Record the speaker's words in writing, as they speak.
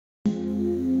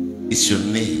is your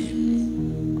name.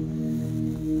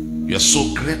 You are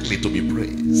so greatly to be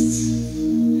praised.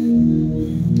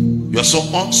 You are so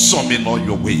awesome in all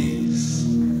your ways.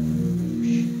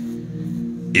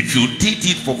 If you did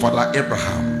it for Father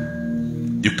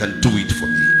Abraham, you can do it for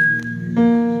me.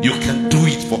 You can do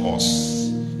it for us.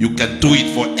 You can do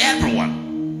it for everyone.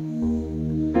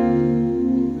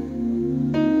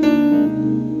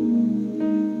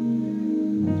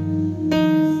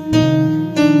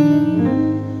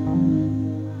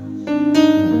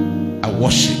 I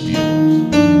worship you.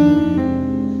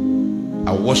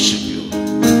 I worship you.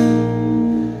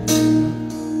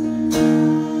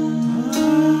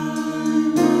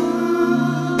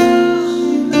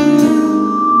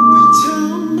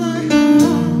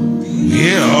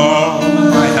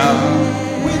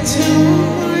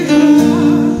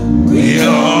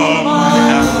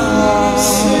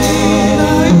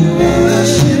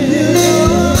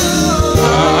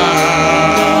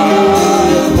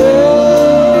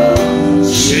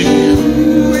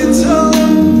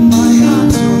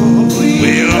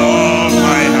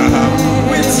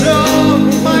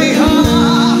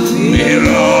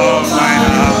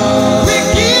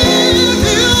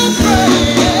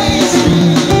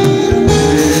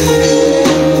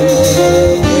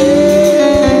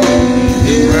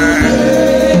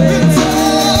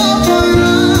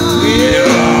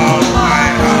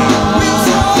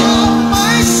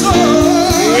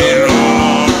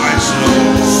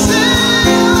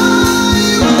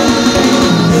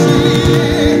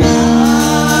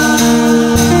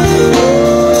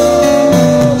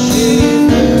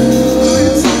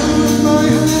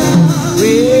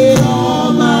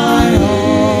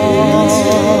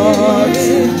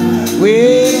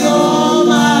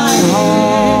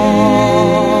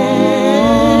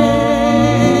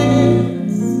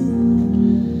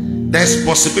 There's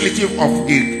possibility of a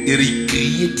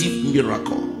recreative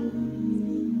miracle.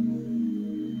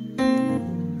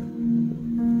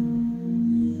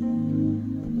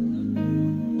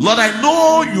 Lord, I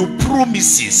know you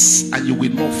promises and you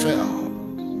will not fail.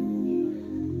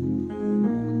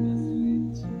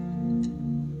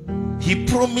 He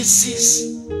promises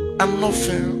and not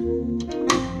fail.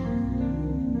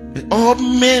 May all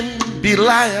men be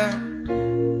liars,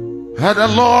 and the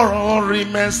Lord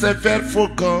remains a faithful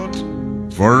God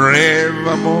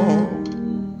forevermore.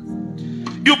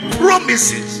 You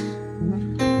promises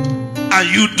and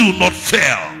you do not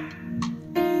fail.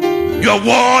 Your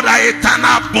word are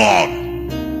eternal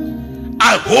bond.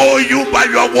 I hold you by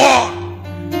your word.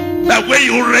 That when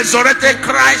you resurrected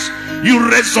Christ, you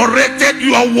resurrected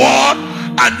your word,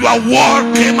 and your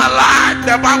word came alive.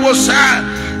 The Bible said,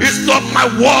 it's not my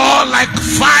word like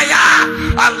fire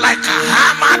and like a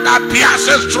hammer that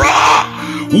pierces straw.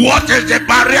 What is the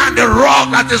barrier and the rock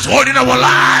that is holding our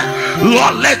life?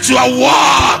 Lord, let your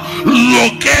word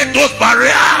locate those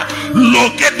barriers,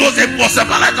 locate those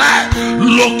impossibilities,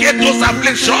 locate those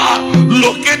afflictions,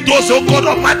 locate those, oh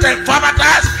God Almighty,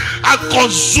 infirmities, and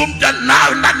consume them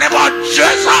now in the name of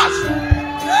Jesus.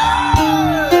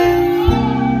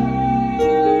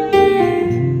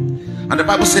 And the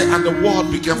Bible says, and the word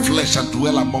became flesh and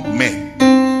dwelt among men.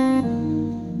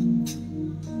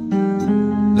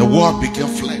 The word became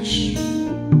flesh.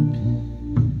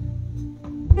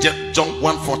 John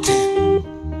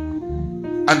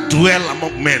 1:14. And dwell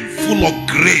among men, full of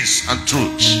grace and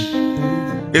truth.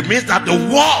 It means that the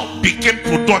word became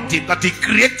productive, that he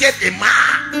created a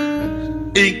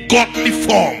man in godly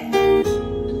form.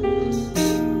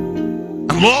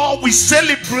 And Lord, we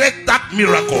celebrate that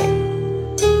miracle.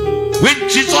 When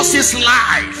Jesus'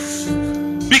 life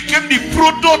became the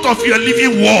product of your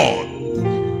living word,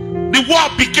 the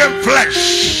word became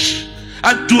flesh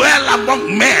and dwelt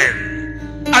among men,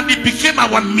 and he became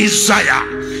our Messiah,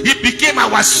 he became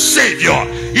our Savior,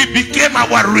 he became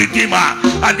our Redeemer,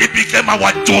 and he became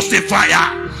our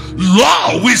Justifier.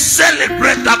 Lord, we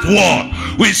celebrate that word,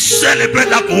 we celebrate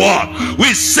that word,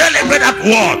 we celebrate that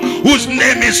word whose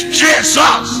name is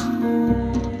Jesus.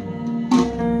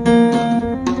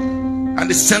 And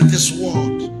he sent this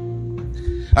word,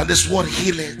 and this word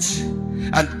healed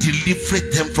and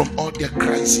delivered them from all their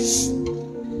crises.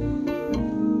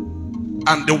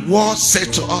 And the word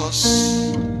said to us,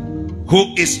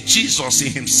 who is Jesus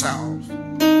in himself,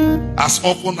 as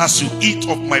often as you eat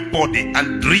of my body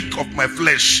and drink of my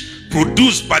flesh,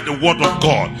 produced by the word of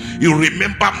God, you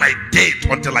remember my date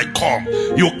until I come.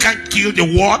 You can't kill the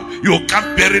word, you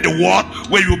can't bury the word.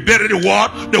 When you bury the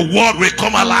word will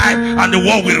come alive and the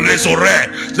word will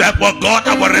resurrect. Therefore, God,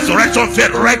 our resurrection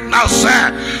faith right now,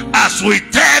 sir, as we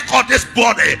take on this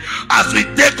body, as we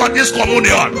take on this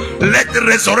communion, let the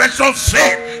resurrection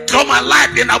faith come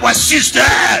alive in our system,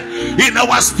 in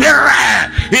our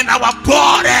spirit, in our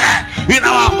body, in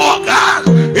our organs,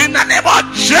 in the name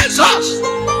of Jesus.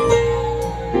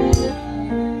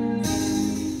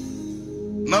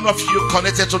 None of you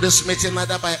connected to this meeting,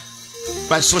 either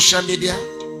by social media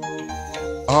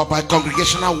or by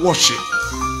congregational worship,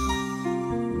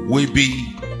 will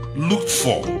be looked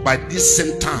for by this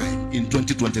same time in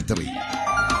 2023.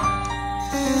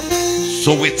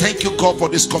 So we thank you, God, for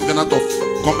this covenant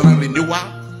renewal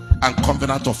and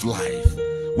covenant of life.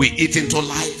 We eat into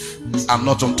life and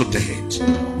not unto death.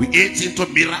 We eat into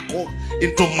miracle,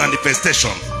 into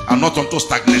manifestation and not unto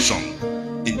stagnation.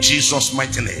 In Jesus'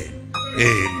 mighty name,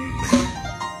 amen.